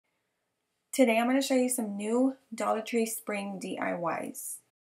Today I'm going to show you some new Dollar Tree spring DIYs.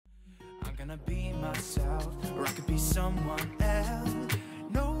 I'm gonna be myself, or I could be someone else.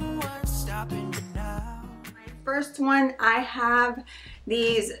 No one's stopping me now. First one, I have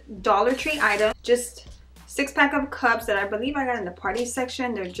these Dollar Tree items, just 6-pack of cups that I believe I got in the party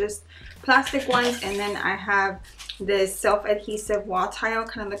section. They're just plastic ones, and then I have this self-adhesive wall tile,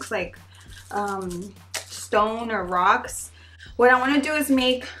 kind of looks like stone or rocks. What I want to do is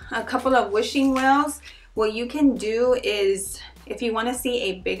make a couple of wishing wells. What you can do is, if you want to see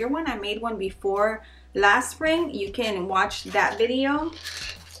a bigger one, I made one before last spring. You can watch that video.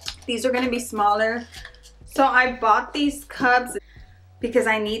 These are going to be smaller. So I bought these cups because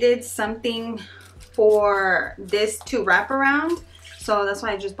I needed something for this to wrap around. So that's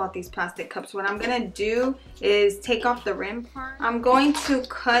why I just bought these plastic cups. What I'm going to do is take off the rim part. I'm going to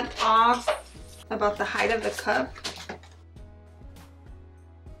cut off about the height of the cup.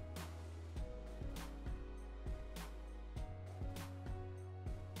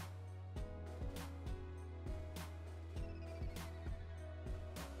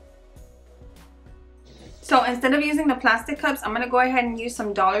 So instead of using the plastic cups, I'm going to go ahead and use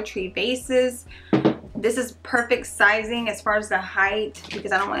some Dollar Tree vases. This is perfect sizing as far as the height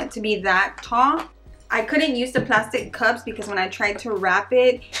because I don't want it to be that tall. I couldn't use the plastic cups because when I tried to wrap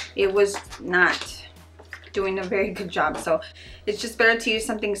it, it was not doing a very good job. So it's just better to use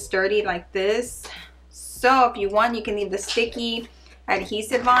something sturdy like this. So if you want, you can leave the sticky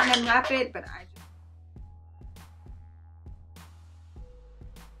adhesive on and wrap it, but I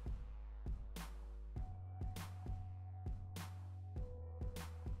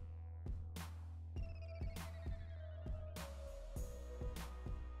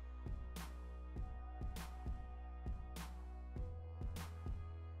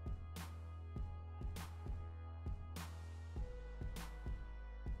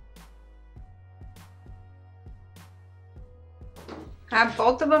have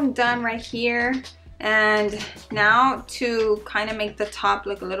both of them done right here. And now to kind of make the top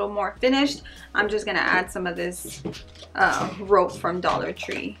look a little more finished, I'm just gonna add some of this rope from Dollar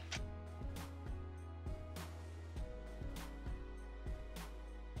Tree.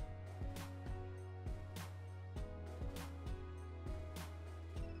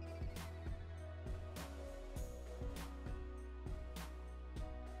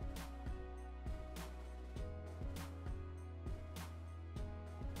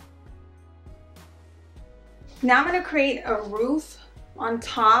 Now I'm going to create a roof on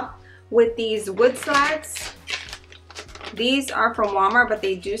top with these wood slats. These are from Walmart, but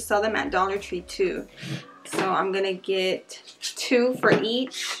they do sell them at Dollar Tree too. So I'm going to get 2 for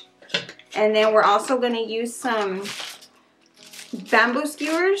each. And then we're also going to use some bamboo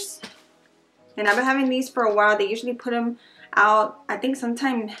skewers. And I've been having these for a while. They usually put them out, I think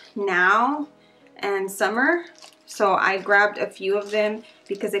sometime now and summer. So I grabbed a few of them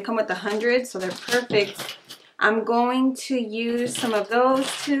because they come with 100, so they're perfect. I'm going to use some of those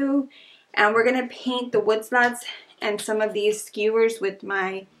too, and we're going to paint the wood slats and some of these skewers with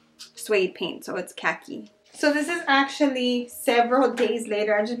my suede paint, so it's khaki. So this is actually several days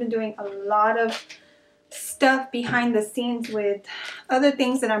later. I've just been doing a lot of stuff behind the scenes with other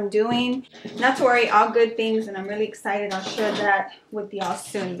things that I'm doing. Not to worry, all good things, and I'm really excited. I'll share that with y'all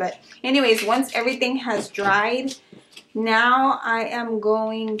soon. But anyways, once everything has dried, now I am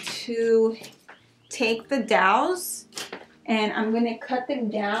going to take the dowels and I'm going to cut them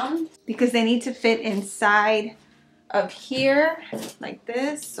down because they need to fit inside of here like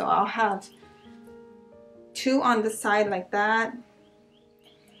this. So I'll have 2 on the side like that,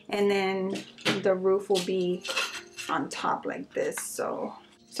 and then the roof will be on top like this. So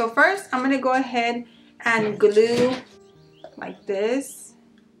first I'm going to go ahead and glue like this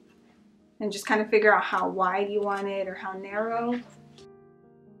and just kind of figure out how wide you want it or how narrow.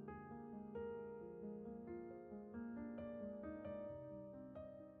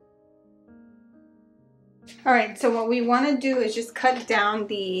 Alright, so what we want to do is just cut down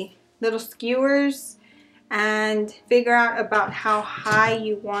the little skewers and figure out about how high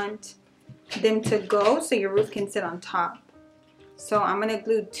you want them to go so your roof can sit on top. So I'm going to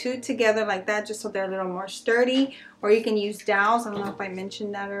glue 2 together like that just so they're a little more sturdy, or you can use dowels. I don't know if I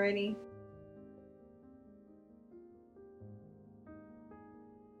mentioned that already.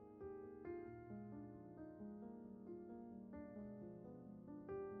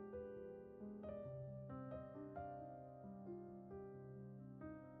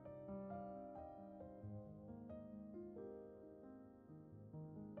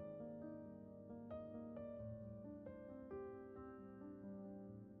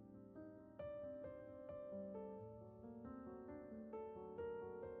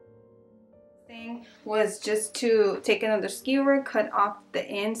 Thing was just to take another skewer, cut off the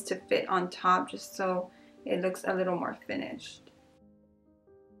ends to fit on top just so it looks a little more finished.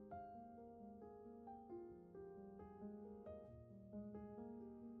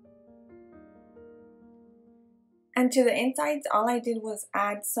 And to the insides, all I did was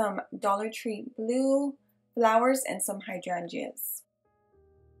add some Dollar Tree blue flowers and some hydrangeas.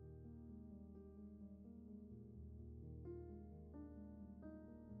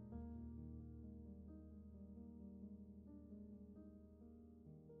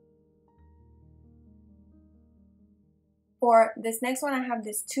 For this next one, I have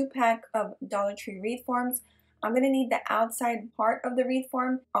this 2-pack of Dollar Tree wreath forms. I'm going to need the outside part of the wreath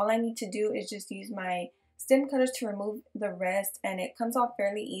form. All I need to do is just use my stem cutters to remove the rest, and it comes off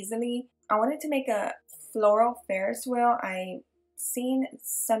fairly easily. I wanted to make a floral Ferris wheel. I've seen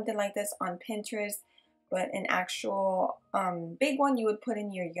something like this on Pinterest, but an actual big one you would put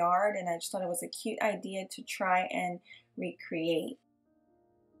in your yard, and I just thought it was a cute idea to try and recreate.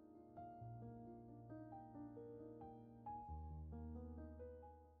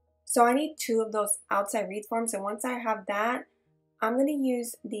 So I need 2 of those outside wreath forms, and once I have that, I'm going to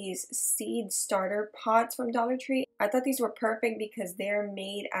use these seed starter pots from Dollar Tree. I thought these were perfect because they're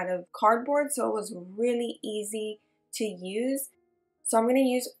made out of cardboard, so it was really easy to use. So I'm going to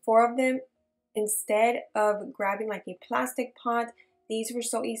use 4 of them instead of grabbing like a plastic pot. These were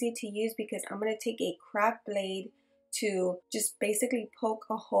so easy to use because I'm going to take a craft blade to just basically poke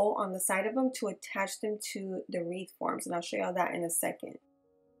a hole on the side of them to attach them to the wreath forms, and I'll show y'all that in a second.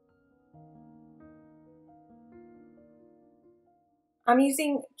 I'm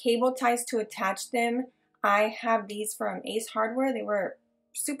using cable ties to attach them. I have these from Ace Hardware. They were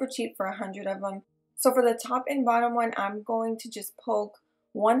super cheap for 100 of them. So for the top and bottom one, I'm going to just poke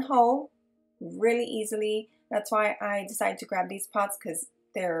 1 hole really easily. That's why I decided to grab these pots, because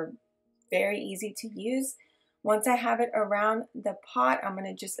they're very easy to use. Once I have it around the pot, I'm going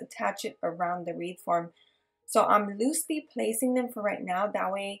to just attach it around the wreath form. So I'm loosely placing them for right now.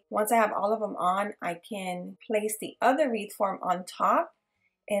 That way, once I have all of them on, I can place the other wreath form on top,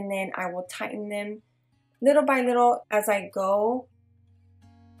 and then I will tighten them little by little as I go.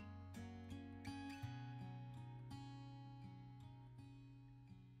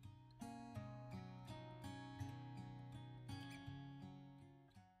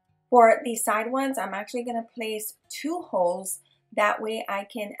 For the side ones, I'm actually going to place 2 holes. That way I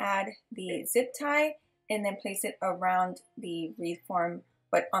can add the zip tie and then place it around the wreath form,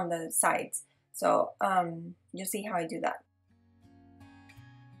 but on the sides. So you'll see how I do that.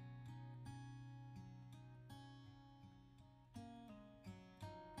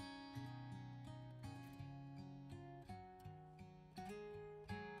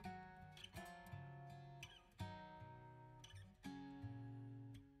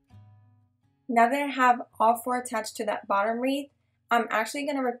 Now that I have all 4 attached to that bottom wreath, I'm actually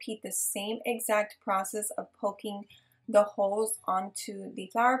going to repeat the same exact process of poking the holes onto the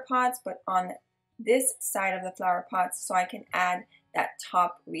flower pots, but on this side of the flower pots, so I can add that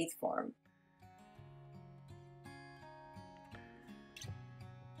top wreath form.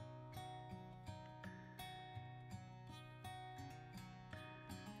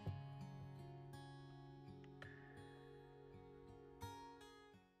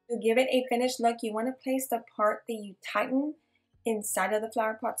 To give it a finished look, you want to place the part that you tighten inside of the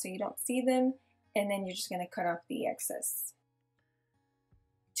flower pot so you don't see them, and then you're just going to cut off the excess.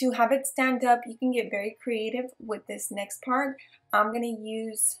 To have it stand up, you can get very creative with this next part. I'm going to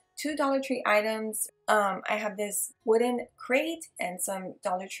use 2 Dollar Tree items. I have this wooden crate and some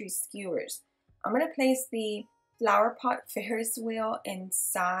Dollar Tree skewers. I'm going to place the flower pot Ferris wheel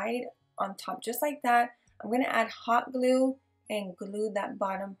inside on top just like that. I'm going to add hot glue and glue that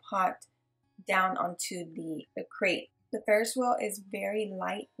bottom pot down onto the crate. The Ferris wheel is very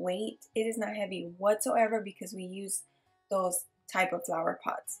lightweight. It is not heavy whatsoever because we use those type of flower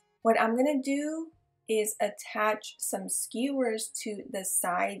pots. What I'm going to do is attach some skewers to the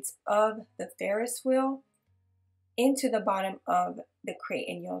sides of the Ferris wheel into the bottom of the crate,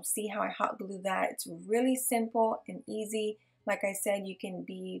 and you'll see how I hot glue that. It's really simple and easy. Like I said, you can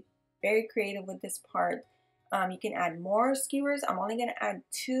be very creative with this part. You can add more skewers. I'm only going to add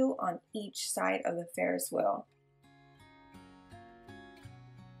 2 on each side of the Ferris wheel.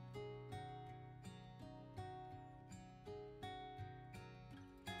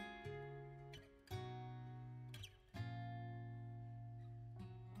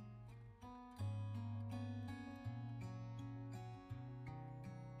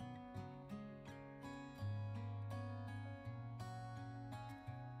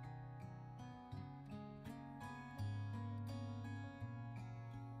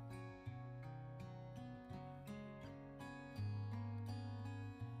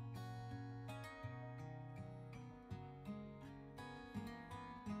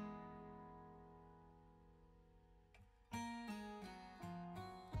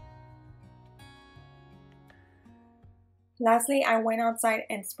 Lastly, I went outside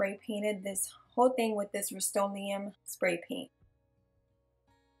and spray painted this whole thing with this Rust-Oleum spray paint.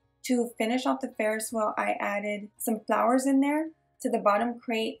 To finish off the Ferris wheel, I added some flowers in there. To the bottom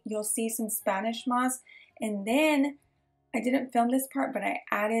crate, you'll see some Spanish moss. And then, I didn't film this part, but I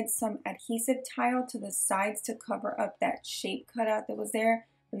added some adhesive tile to the sides to cover up that shape cutout that was there.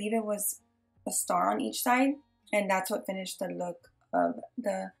 I believe it was a star on each side. And that's what finished the look of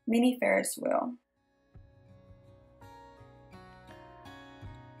the mini Ferris wheel.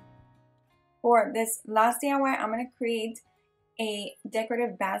 For this last DIY, I'm going to create a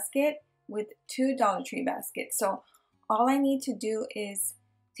decorative basket with 2 Dollar Tree baskets. So all I need to do is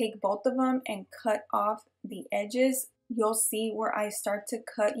take both of them and cut off the edges. You'll see where I start to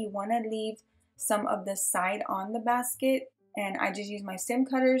cut, you want to leave some of the side on the basket, and I just use my stem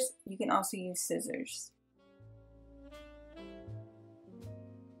cutters. You can also use scissors.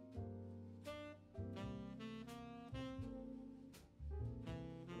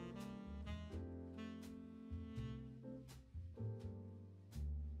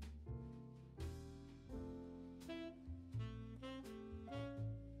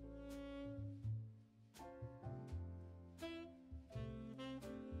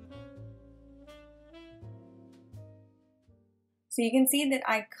 So you can see that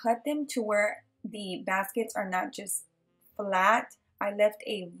I cut them to where the baskets are not just flat. I left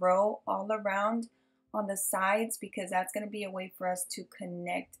a row all around on the sides because that's going to be a way for us to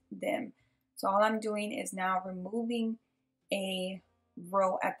connect them. So all I'm doing is now removing a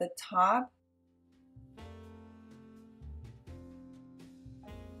row at the top.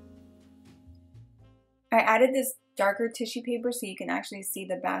 I added this darker tissue paper so you can actually see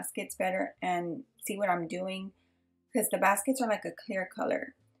the baskets better and see what I'm doing, because the baskets are like a clear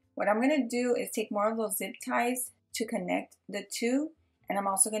color. What I'm going to do is take more of those zip ties to connect the two, and I'm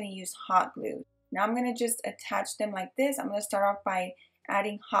also going to use hot glue. Now I'm going to just attach them like this. I'm going to start off by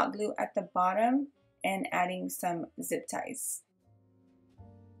adding hot glue at the bottom and adding some zip ties.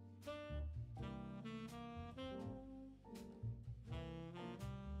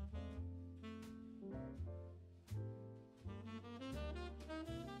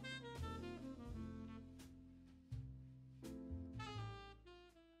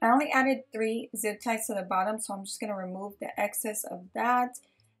 I only added 3 zip ties to the bottom, so I'm just going to remove the excess of that.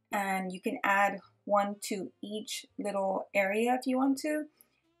 And you can add 1 to each little area if you want to.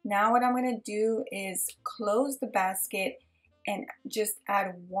 Now what I'm going to do is close the basket and just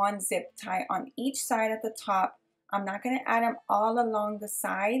add 1 zip tie on each side at the top. I'm not going to add them all along the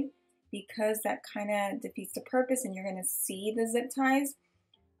side because that kind of defeats the purpose and you're going to see the zip ties.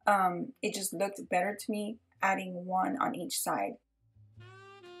 It just looked better to me adding 1 on each side.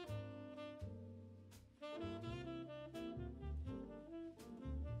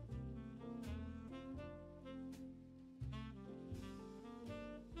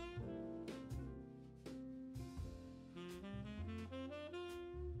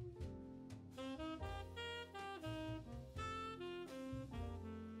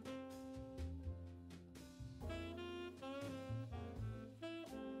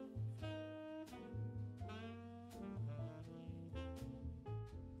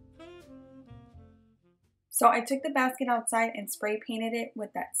 So I took the basket outside and spray painted it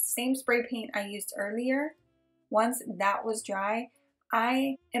with that same spray paint I used earlier. Once that was dry,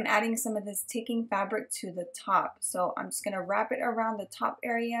 I am adding some of this ticking fabric to the top. So I'm just going to wrap it around the top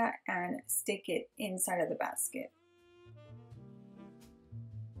area and stick it inside of the basket.